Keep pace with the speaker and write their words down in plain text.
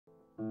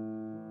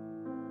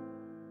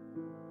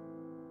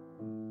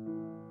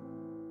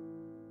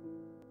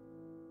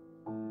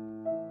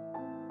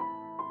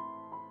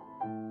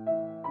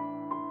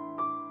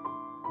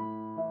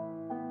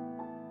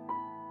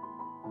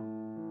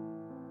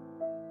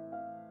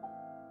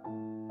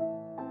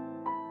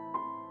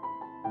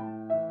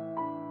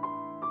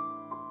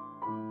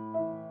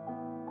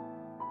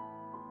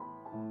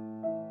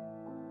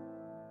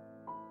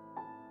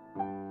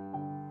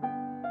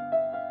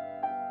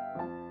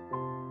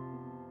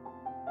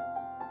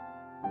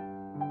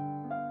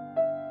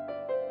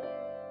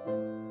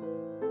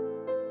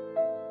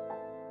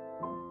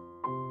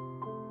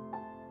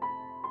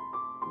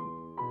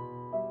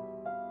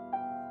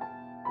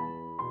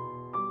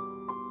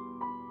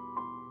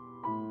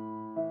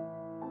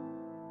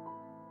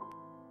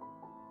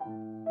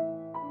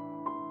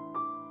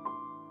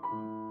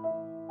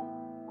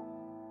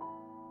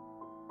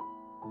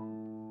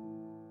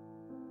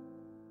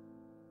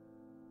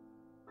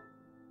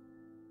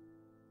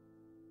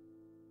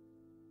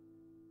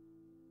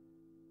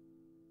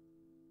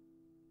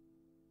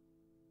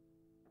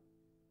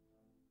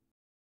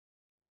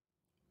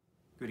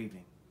Good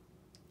evening.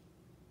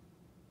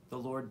 The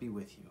Lord be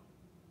with you.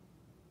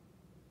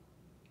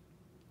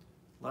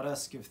 Let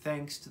us give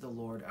thanks to the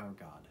Lord our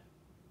God.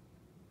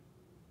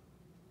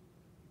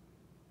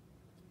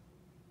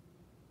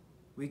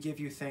 We give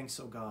you thanks,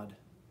 O God,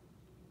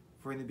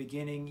 for in the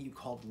beginning you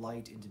called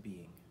light into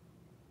being.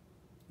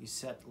 You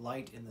set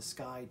light in the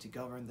sky to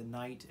govern the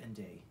night and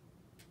day.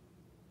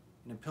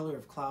 In a pillar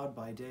of cloud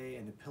by day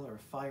and a pillar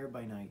of fire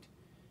by night,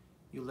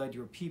 you led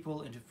your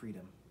people into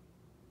freedom.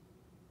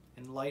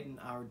 Enlighten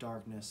our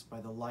darkness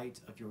by the light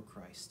of your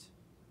Christ.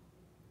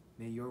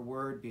 May your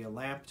word be a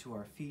lamp to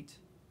our feet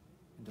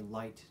and a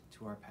light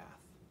to our path.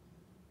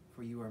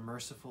 For you are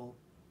merciful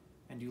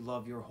and you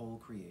love your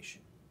whole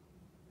creation.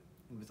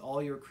 And with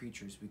all your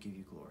creatures we give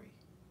you glory.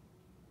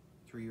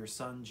 Through your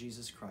Son,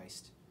 Jesus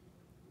Christ,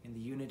 in the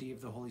unity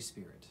of the Holy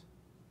Spirit,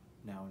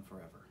 now and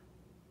forever.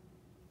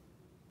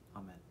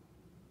 Amen.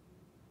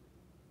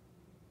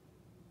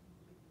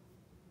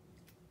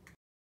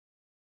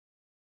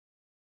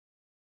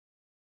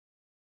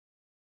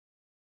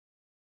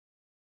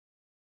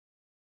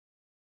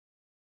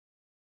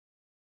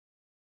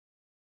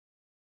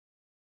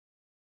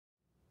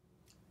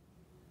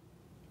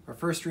 Our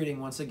first reading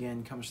once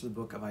again comes from the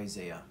book of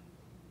Isaiah,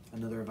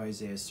 another of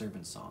Isaiah's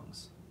servant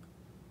songs.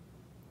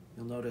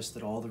 You'll notice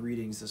that all the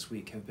readings this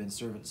week have been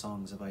servant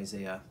songs of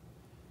Isaiah,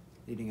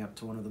 leading up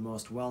to one of the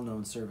most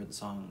well-known servant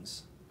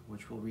songs,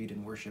 which we'll read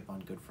in worship on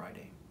Good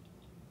Friday.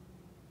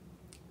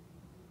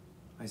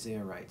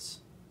 Isaiah writes,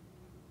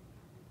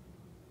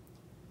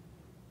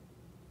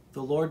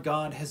 "The Lord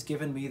God has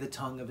given me the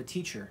tongue of a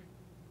teacher,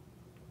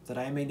 that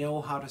I may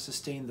know how to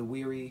sustain the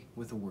weary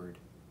with a word.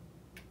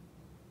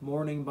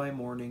 Morning by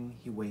morning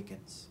he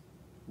wakens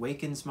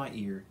my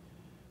ear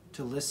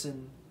to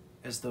listen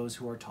as those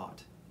who are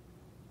taught.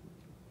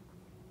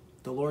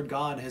 The Lord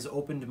God has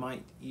opened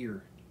my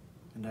ear,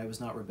 and I was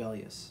not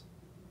rebellious.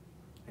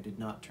 I did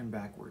not turn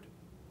backward.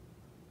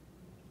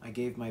 I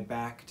gave my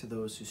back to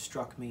those who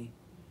struck me,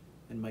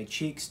 and my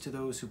cheeks to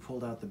those who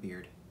pulled out the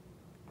beard.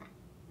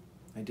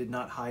 I did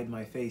not hide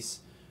my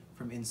face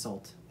from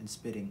insult and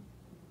spitting.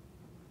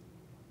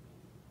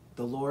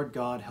 The Lord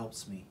God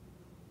helps me.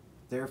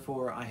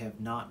 Therefore I have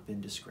not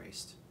been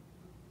disgraced.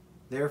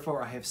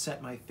 Therefore I have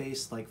set my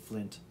face like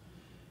flint,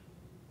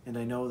 and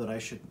I know that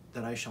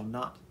I shall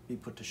not be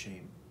put to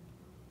shame.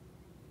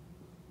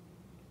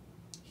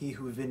 He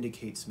who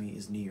vindicates me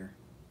is near.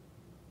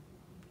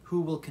 Who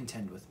will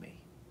contend with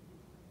me?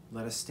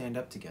 Let us stand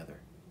up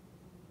together.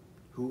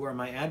 Who are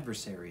my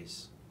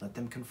adversaries? Let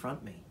them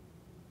confront me.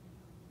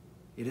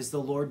 It is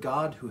the Lord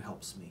God who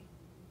helps me.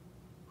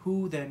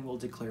 Who then will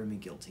declare me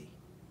guilty?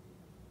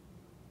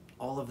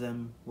 All of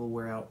them will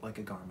wear out like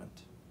a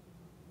garment.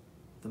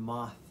 The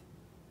moth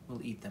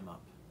will eat them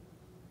up."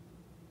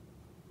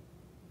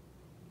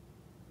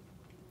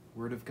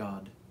 Word of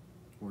God,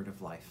 word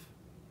of life.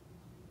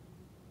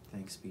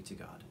 Thanks be to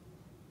God.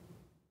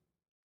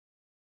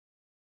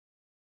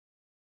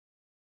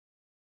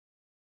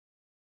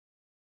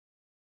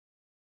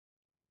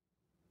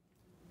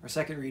 Our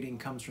second reading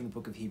comes from the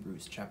book of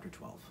Hebrews, chapter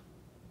 12.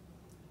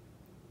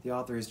 The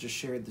author has just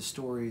shared the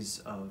stories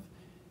of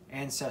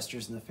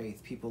ancestors in the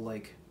faith, people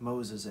like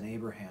Moses and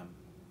Abraham,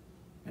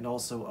 and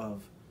also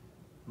of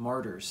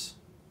martyrs,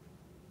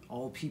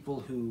 all people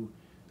who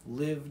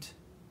lived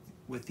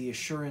with the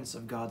assurance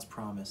of God's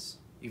promise,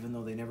 even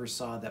though they never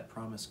saw that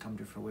promise come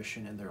to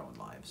fruition in their own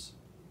lives.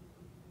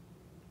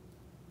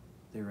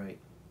 They write,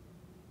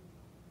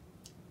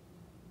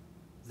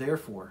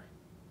 "Therefore,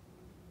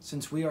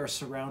 since we are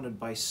surrounded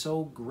by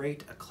so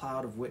great a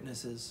cloud of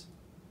witnesses,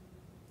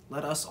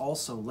 let us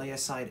also lay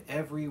aside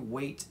every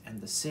weight and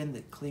the sin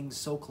that clings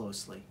so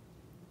closely,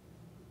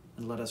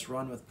 and let us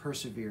run with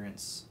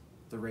perseverance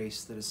the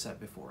race that is set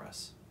before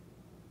us,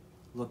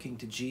 looking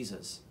to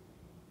Jesus,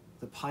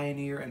 the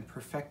pioneer and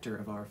perfecter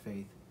of our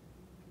faith,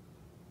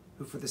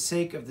 who for the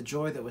sake of the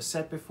joy that was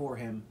set before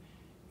him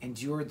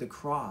endured the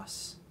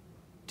cross,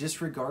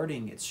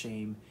 disregarding its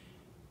shame,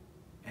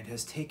 and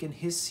has taken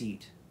his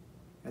seat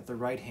at the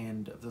right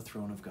hand of the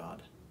throne of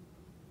God.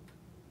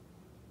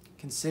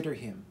 Consider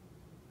him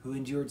who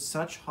endured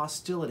such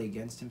hostility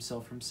against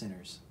himself from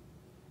sinners,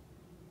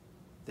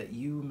 that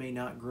you may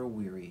not grow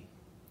weary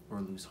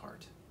or lose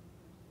heart."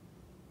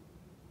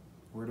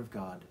 Word of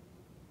God,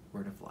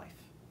 word of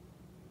life.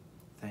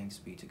 Thanks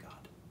be to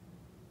God.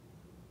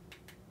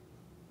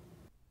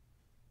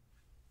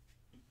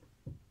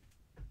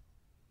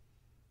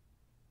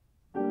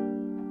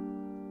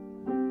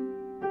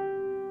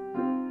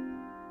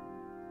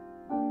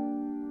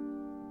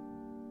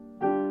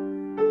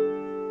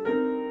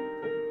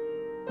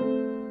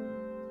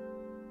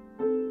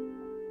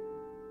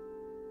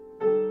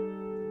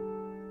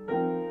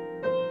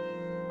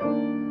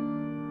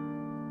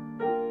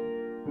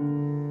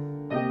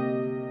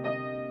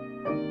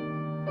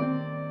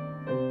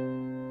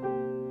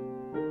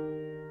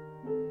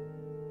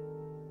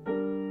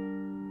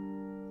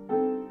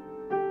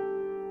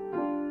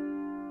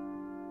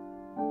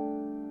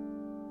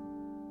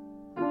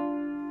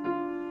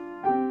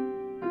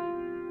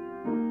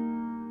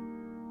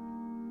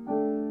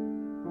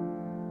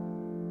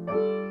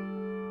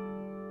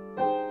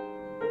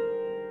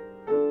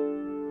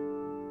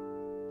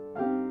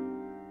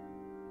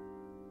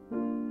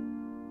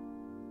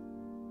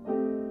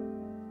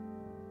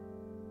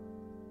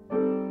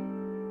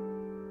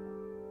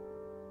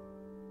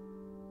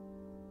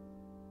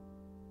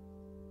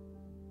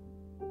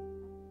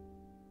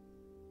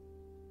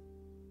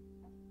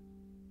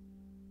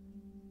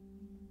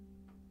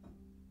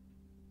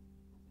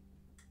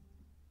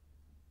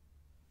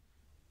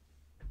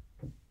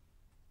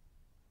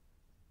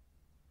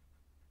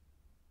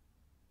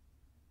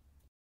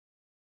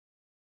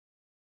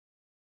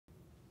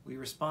 We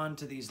respond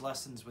to these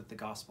lessons with the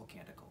Gospel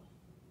Canticle.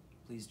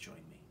 Please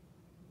join me.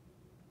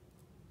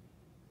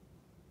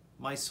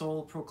 My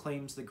soul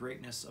proclaims the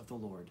greatness of the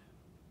Lord,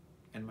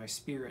 and my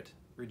spirit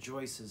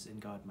rejoices in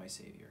God my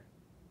Savior.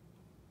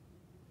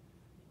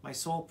 My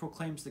soul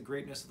proclaims the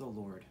greatness of the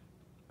Lord.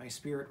 My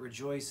spirit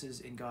rejoices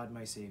in God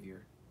my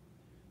Savior.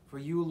 For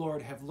you,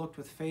 Lord, have looked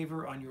with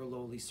favor on your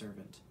lowly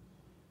servant.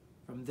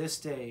 From this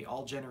day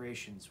all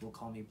generations will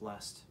call me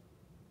blessed.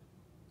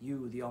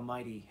 You, the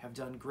Almighty, have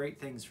done great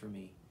things for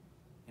me,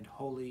 and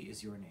holy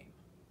is your name.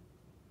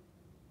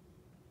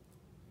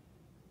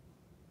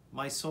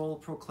 My soul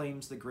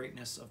proclaims the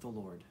greatness of the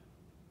Lord,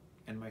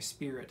 and my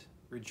spirit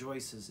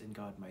rejoices in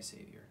God my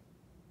Savior.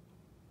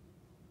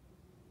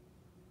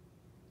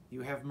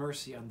 You have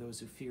mercy on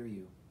those who fear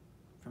you,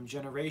 from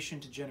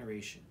generation to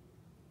generation.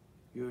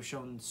 You have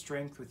shown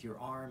strength with your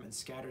arm and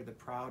scattered the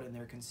proud in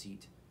their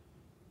conceit,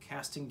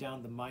 casting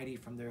down the mighty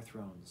from their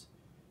thrones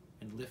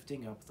and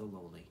lifting up the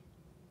lowly.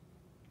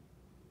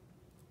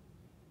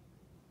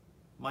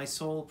 My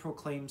soul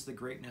proclaims the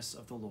greatness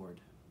of the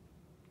Lord,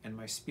 and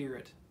my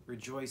spirit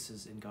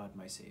rejoices in God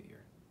my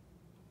Savior.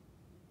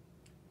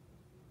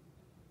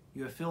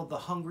 You have filled the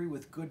hungry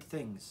with good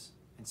things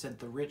and sent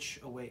the rich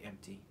away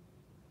empty.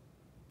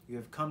 You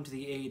have come to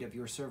the aid of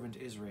your servant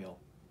Israel,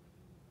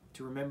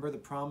 to remember the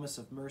promise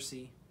of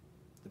mercy,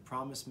 the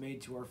promise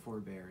made to our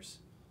forebears,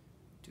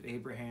 to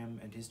Abraham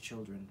and his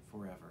children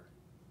forever.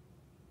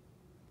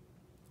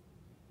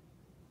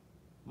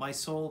 My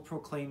soul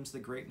proclaims the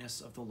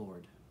greatness of the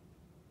Lord,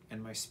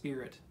 and my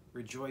spirit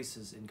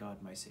rejoices in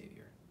God my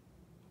Savior.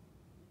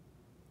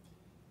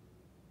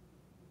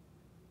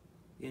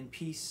 In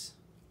peace,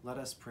 let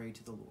us pray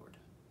to the Lord.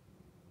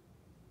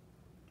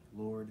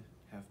 Lord,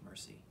 have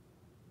mercy.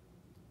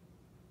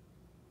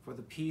 For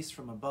the peace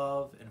from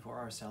above and for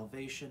our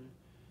salvation,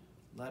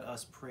 let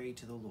us pray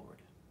to the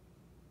Lord.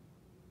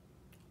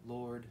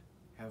 Lord,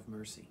 have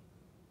mercy.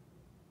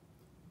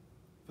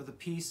 For the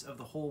peace of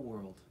the whole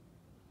world,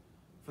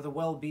 for the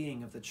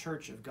well-being of the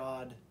Church of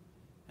God,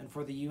 and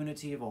for the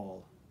unity of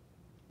all,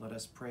 let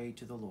us pray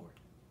to the Lord.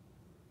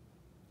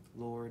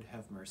 Lord,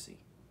 have mercy.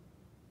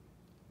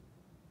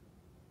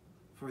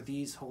 For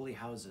these holy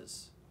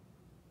houses,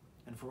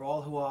 and for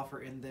all who offer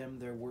in them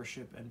their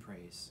worship and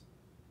praise,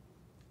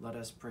 let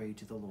us pray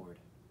to the Lord.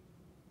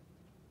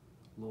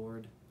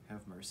 Lord,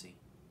 have mercy.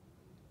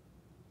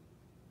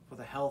 For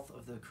the health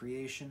of the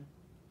creation,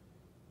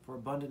 for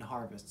abundant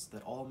harvests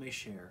that all may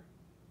share,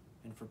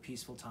 and for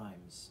peaceful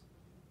times,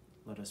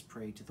 let us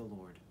pray to the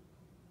Lord.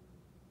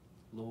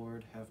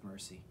 Lord, have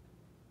mercy.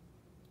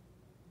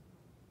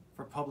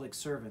 For public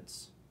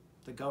servants,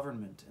 the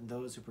government, and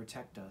those who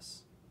protect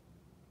us,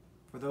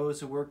 for those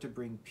who work to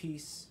bring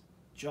peace,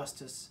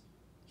 justice,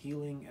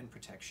 healing, and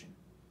protection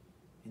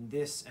in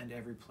this and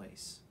every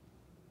place,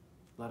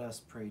 let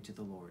us pray to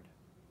the Lord.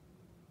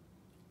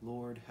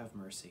 Lord, have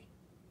mercy.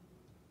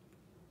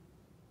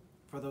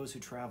 For those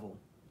who travel,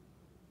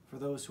 for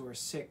those who are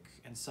sick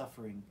and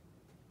suffering,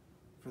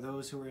 for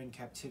those who are in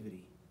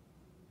captivity,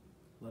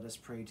 let us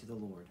pray to the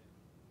Lord.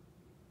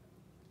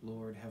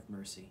 Lord, have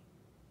mercy.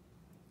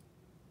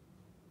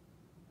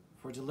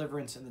 For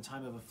deliverance in the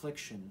time of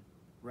affliction,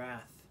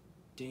 wrath,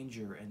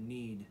 danger, and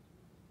need,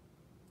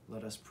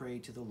 let us pray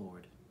to the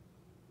Lord.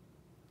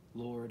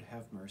 Lord,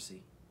 have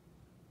mercy.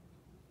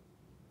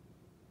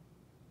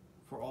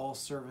 For all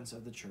servants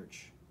of the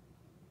Church,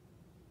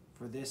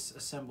 for this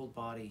assembled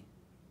body,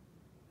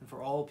 and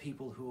for all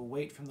people who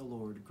await from the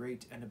Lord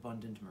great and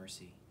abundant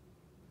mercy,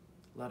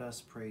 let us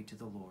pray to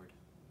the Lord.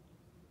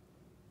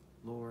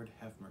 Lord,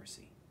 have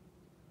mercy.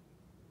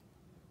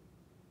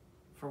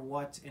 For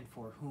what and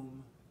for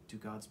whom do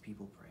God's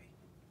people pray?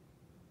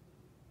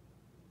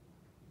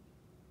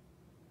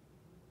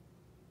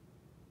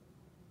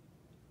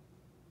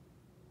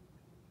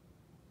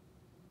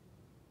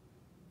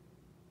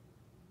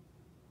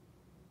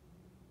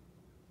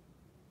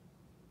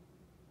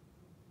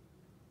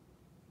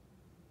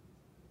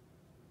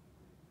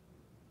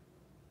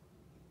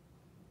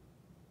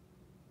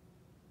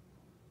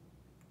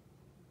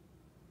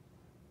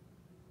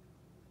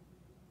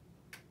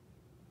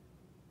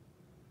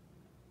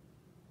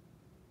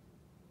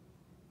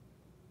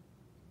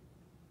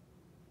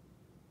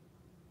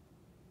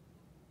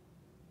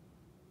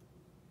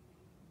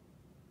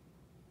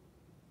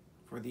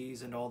 For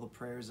these and all the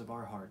prayers of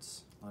our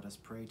hearts, let us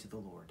pray to the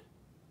Lord.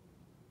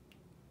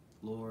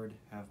 Lord,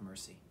 have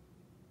mercy.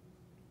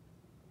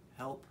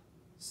 Help,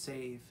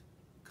 save,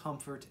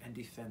 comfort, and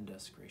defend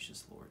us,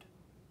 gracious Lord.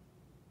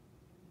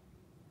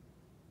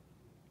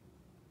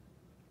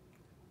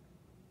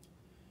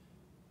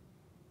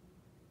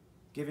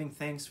 Giving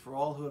thanks for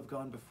all who have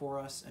gone before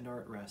us and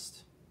are at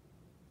rest,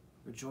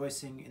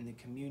 rejoicing in the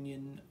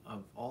communion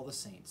of all the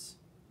saints,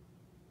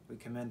 we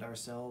commend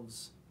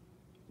ourselves,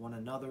 one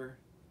another,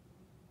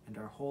 and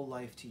our whole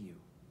life to you,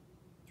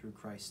 through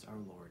Christ our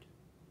Lord.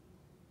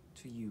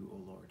 To you, O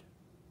Lord.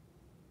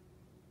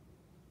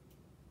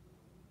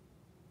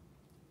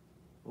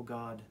 O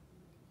God,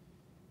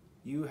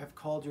 you have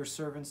called your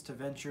servants to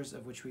ventures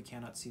of which we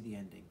cannot see the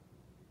ending.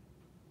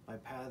 by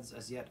paths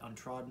as yet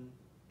untrodden,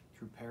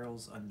 through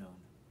perils unknown.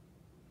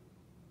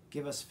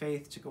 Give us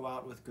faith to go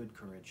out with good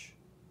courage,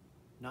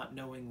 not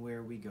knowing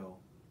where we go,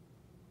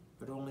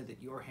 but only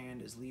that your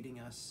hand is leading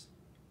us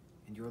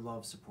and your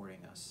love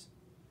supporting us.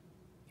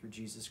 Through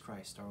Jesus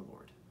Christ our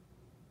Lord.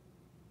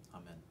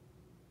 Amen.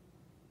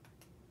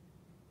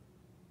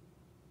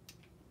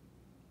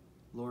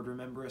 Lord,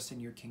 remember us in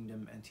your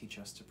kingdom and teach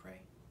us to pray.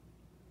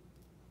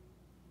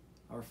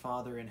 Our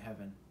Father in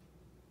heaven,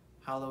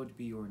 hallowed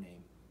be your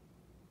name.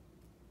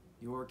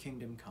 Your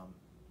kingdom come,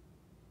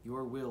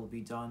 your will be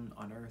done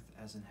on earth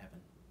as in heaven.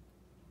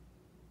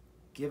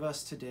 Give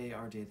us today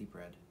our daily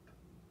bread.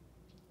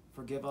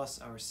 Forgive us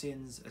our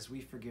sins as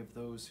we forgive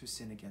those who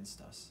sin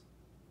against us.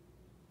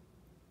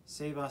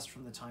 Save us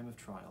from the time of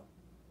trial,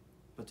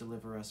 but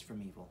deliver us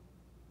from evil.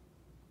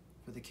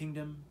 For the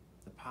kingdom,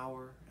 the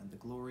power, and the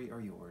glory are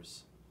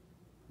yours,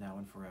 now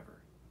and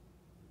forever.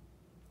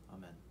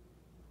 Amen.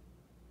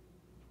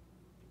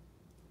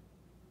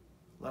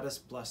 Let us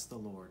bless the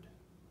Lord.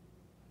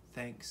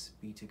 Thanks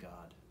be to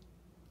God.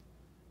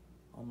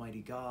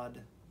 Almighty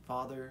God,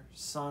 Father,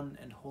 Son,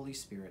 and Holy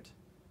Spirit,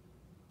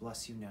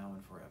 bless you now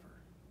and forever.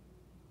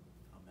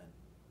 Amen.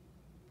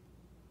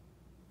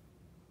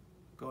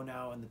 Go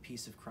now in the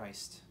peace of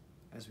Christ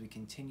as we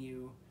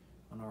continue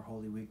on our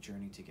Holy Week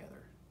journey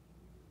together.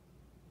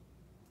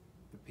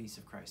 The peace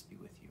of Christ be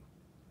with you.